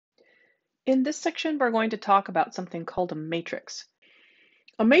In this section, we're going to talk about something called a matrix.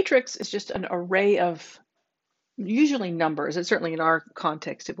 A matrix is just an array of usually numbers, and certainly in our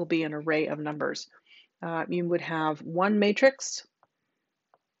context, it will be an array of numbers. You would have one matrix,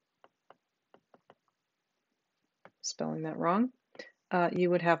 spelling that wrong. You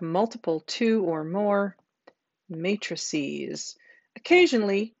would have multiple, two or more matrices.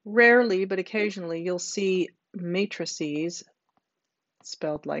 Occasionally, rarely, but occasionally, you'll see matrices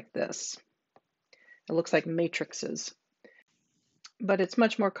spelled like this. It looks like matrices, but it's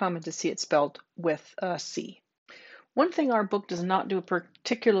much more common to see it spelled with a C. One thing our book does not do a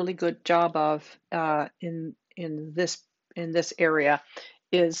particularly good job of in this area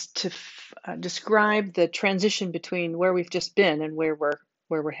is to describe the transition between where we've just been and where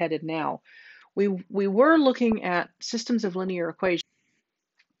we're headed now. We were looking at systems of linear equations.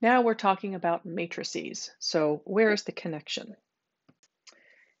 Now we're talking about matrices. So where is the connection?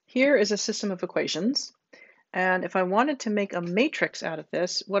 Here is a system of equations. And if I wanted to make a matrix out of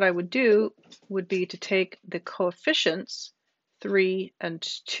this, what I would do would be to take the coefficients, 3 and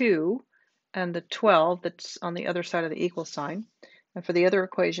 2, and the 12 that's on the other side of the equal sign. And for the other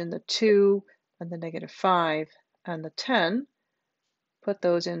equation, the 2 and the -5 and the 10, put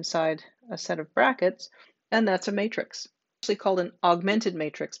those inside a set of brackets, and that's a matrix. It's actually called an augmented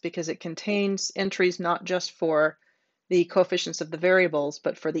matrix because it contains entries not just for the coefficients of the variables,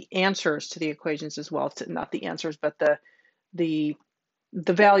 but for the answers to the equations as well. Not the answers, but the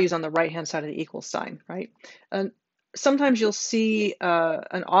values on the right-hand side of the equal sign, right? And sometimes you'll see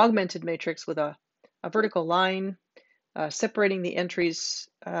an augmented matrix with a vertical line separating the entries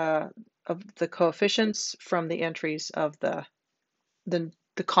of the coefficients from the entries of the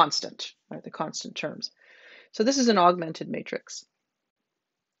constant, right? The constant terms. So this is an augmented matrix.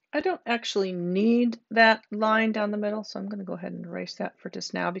 I don't actually need that line down the middle, so I'm going to go ahead and erase that for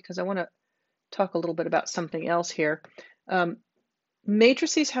just now because I want to talk a little bit about something else here.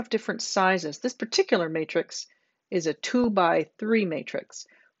 Matrices have different sizes. This particular matrix is a 2 by 3 matrix.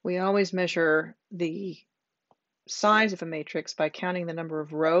 We always measure the size of a matrix by counting the number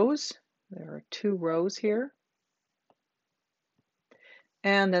of rows. There are 2 rows here.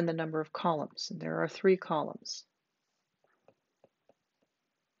 And then the number of columns. And there are 3 columns.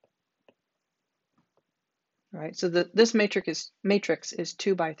 Right, so this matrix is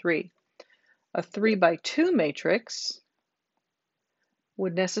 2 by 3. A 3 by 2 matrix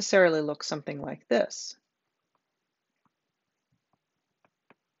would necessarily look something like this.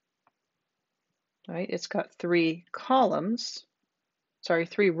 Right, it's got 3 columns, sorry,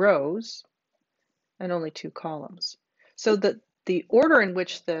 3 rows, and only 2 columns. So the order in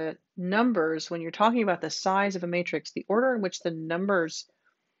which the numbers, when you're talking about the size of a matrix, the order in which the numbers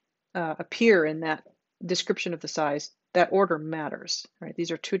appear in that description of the size, that order matters, right? These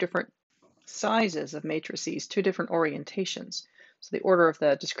are 2 different sizes of matrices, 2 different orientations. So the order of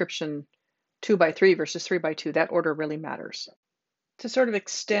the description 2 by 3 versus 3 by 2, that order really matters. To sort of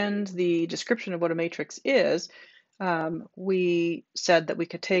extend the description of what a matrix is, we said that we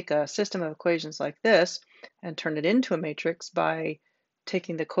could take a system of equations like this and turn it into a matrix by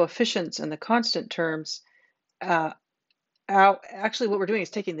taking the coefficients and the constant terms out. Actually, what we're doing is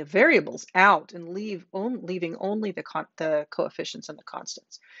taking the variables out and leaving only the coefficients and the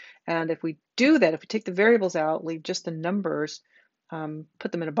constants. And if we do that, if we take the variables out, leave just the numbers,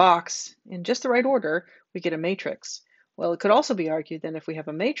 put them in a box in just the right order, we get a matrix. Well, it could also be argued then if we have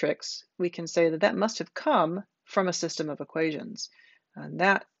a matrix, we can say that that must have come from a system of equations. And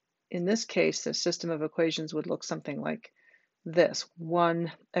that, in this case, the system of equations would look something like this.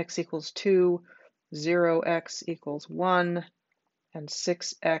 1x equals 2, 0x equals 1, and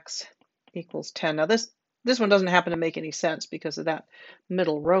 6x equals 10. Now this one doesn't happen to make any sense because of that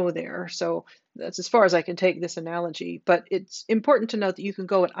middle row there. So that's as far as I can take this analogy, but it's important to note that you can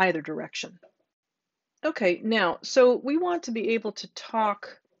go in either direction. Okay, now, so we want to be able to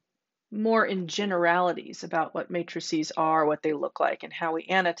talk more in generalities about what matrices are, what they look like, and how we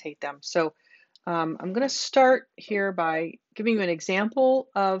annotate them. So I'm going to start here by giving you an example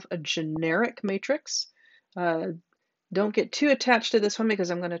of a generic matrix. Don't get too attached to this one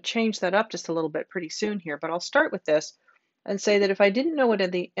because I'm going to change that up just a little bit pretty soon here, but I'll start with this and say that if I didn't know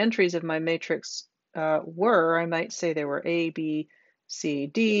what the entries of my matrix were, I might say they were A, B, C,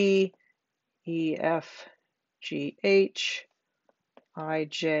 D, E, F, G, H, I,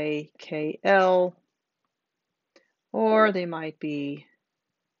 J, K, L, or they might be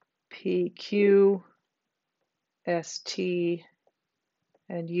P, Q, S, T,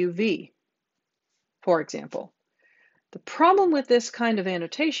 and U, V, for example. The problem with this kind of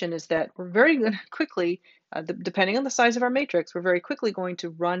annotation is that we're very quickly Depending on the size of our matrix, we're very quickly going to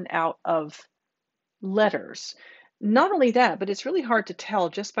run out of letters. Not only that, but it's really hard to tell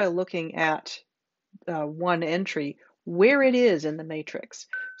just by looking at one entry where it is in the matrix.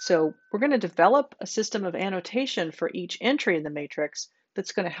 So we're going to develop a system of annotation for each entry in the matrix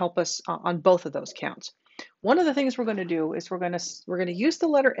that's going to help us on both of those counts. One of the things we're going to do is we're going to use the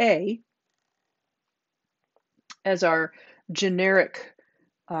letter A as our generic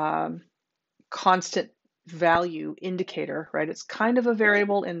constant value indicator, right? It's kind of a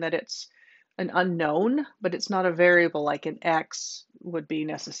variable in that it's an unknown, but it's not a variable like an X would be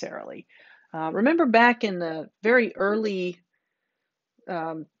necessarily. Remember back in the very early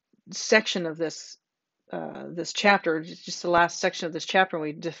section of this this chapter, just the last section of this chapter,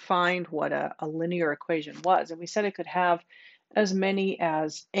 we defined what a linear equation was, and we said it could have as many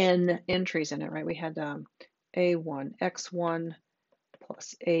as n entries in it, right? We had a1 x1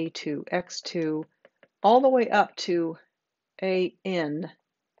 plus a2 x2 all the way up to an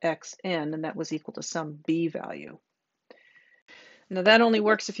xn, and that was equal to some b value. Now that only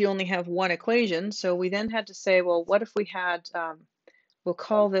works if you only have one equation, so we then had to say, well, what if we had, we'll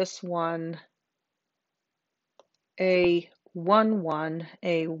call this one A11,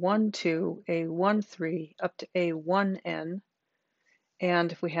 A12, A13, up to A1n.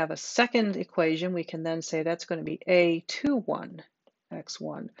 And if we have a second equation, we can then say that's going to be A21,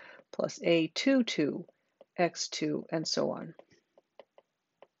 x1, plus A22, x2, and so on.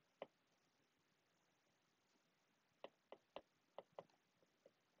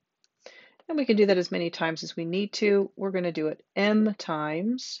 And we can do that as many times as we need to. We're going to do it m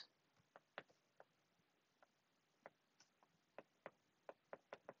times.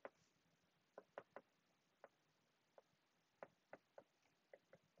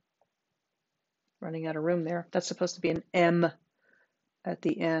 Running out of room there. That's supposed to be an m at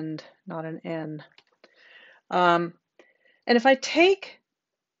the end, not an n. And if I take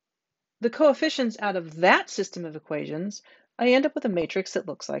the coefficients out of that system of equations, I end up with a matrix that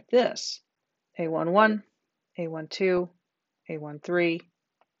looks like this. A11, A12, A13,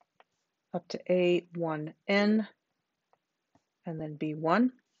 up to A1n, and then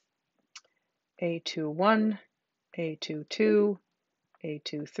B1, A21, A22,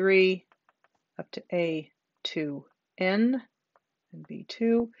 A23, up to A2n, and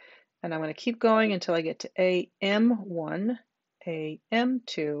B2, and I'm going to keep going until I get to AM1,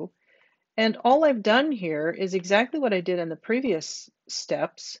 AM2, and all I've done here is exactly what I did in the previous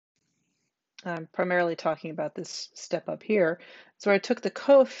steps. I'm primarily talking about this step up here. So I took the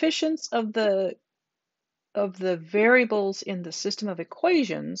coefficients of the variables in the system of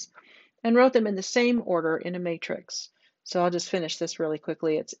equations and wrote them in the same order in a matrix. So I'll just finish this really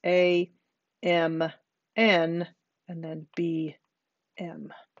quickly. It's A, M, N, and then B,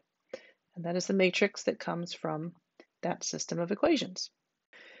 M. And that is the matrix that comes from that system of equations.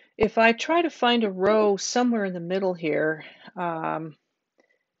 If I try to find a row somewhere in the middle here,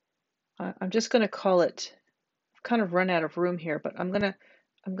 I'm just going to call it, I've kind of run out of room here, but I'm going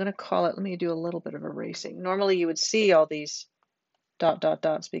to call it, let me do a little bit of erasing. Normally you would see all these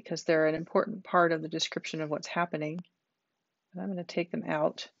dots because they're an important part of the description of what's happening. And I'm going to take them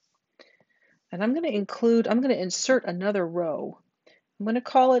out. And I'm going to insert another row. I'm going to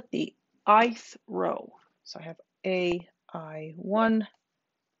call it the ith row. So I have AI1,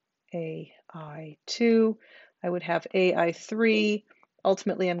 AI2, I would have AI3,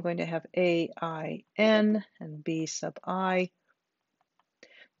 ultimately I'm going to have AIN and B sub I.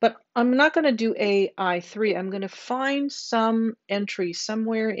 But I'm not going to do AI3, I'm going to find some entry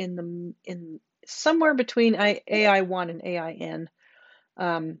somewhere somewhere between AI1 and AIN.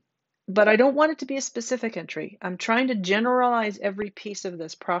 But I don't want it to be a specific entry. I'm trying to generalize every piece of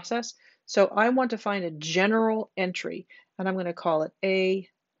this process. So I want to find a general entry, and I'm going to call it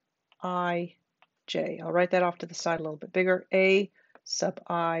AIJ. I'll write that off to the side a little bit bigger, A sub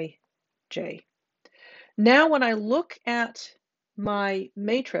IJ. Now when I look at my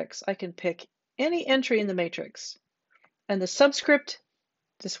matrix, I can pick any entry in the matrix. And the subscript,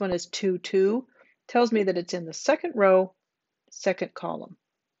 this one is 2, 2, tells me that it's in the second row, second column.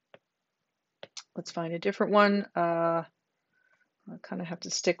 Let's find a different one. I kind of have to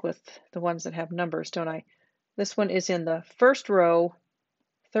stick with the ones that have numbers, don't I? This one is in the first row,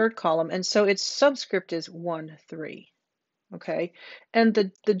 third column, and so its subscript is 1, 3. Okay, and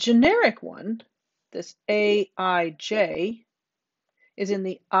the generic one, this AIJ, is in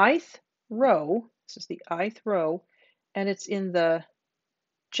the ith row. This is the ith row, and it's in the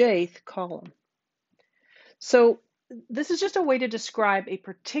jth column. So this is just a way to describe a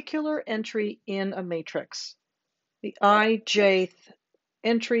particular entry in a matrix. The ijth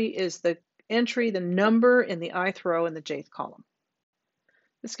entry is the entry, the number in the ith row in the jth column.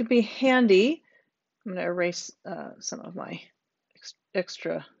 This could be handy. I'm going to erase some of my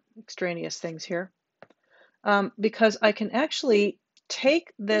extraneous things here because I can actually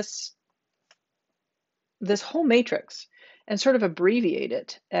take this whole matrix and sort of abbreviate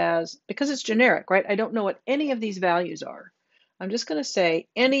it as, because it's generic, right? I don't know what any of these values are. I'm just going to say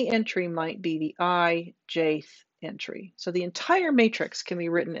any entry might be the ijth entry. So the entire matrix can be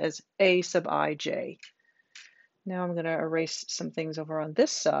written as A sub ij. Now I'm going to erase some things over on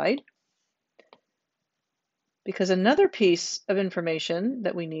this side, because another piece of information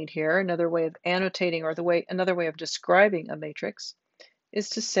that we need here, another way of annotating, or another way of describing a matrix, is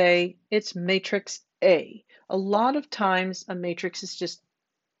to say it's matrix A. A lot of times a matrix is just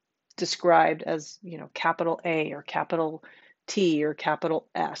described as, capital A or capital T or capital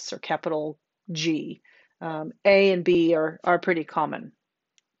S or capital G. A and B are pretty common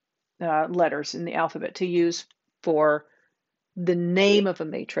letters in the alphabet to use for the name of a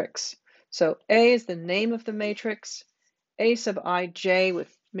matrix. So A is the name of the matrix. A sub ij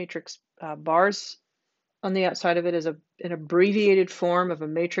with matrix bars on the outside of it is an abbreviated form of a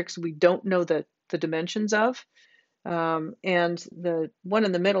matrix we don't know the dimensions of. And the one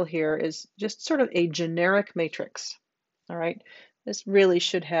in the middle here is just sort of a generic matrix. All right, this really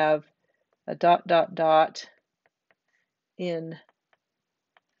should have a ... in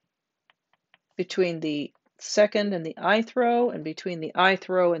between the second and the ith row, and between the ith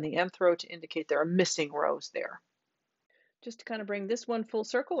row and the mth row to indicate there are missing rows there. Just to kind of bring this one full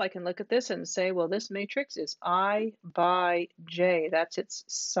circle, I can look at this and say, well, this matrix is I by j. That's its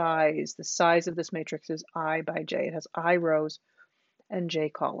size. The size of this matrix is I by j. It has I rows and j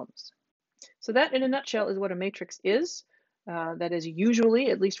columns. So that, in a nutshell, is what a matrix is. That is usually,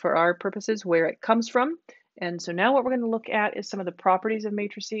 at least for our purposes, where it comes from. And so now what we're going to look at is some of the properties of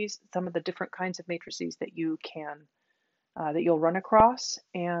matrices, some of the different kinds of matrices that you can, that you'll run across.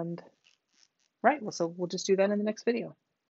 And right, well, so we'll just do that in the next video.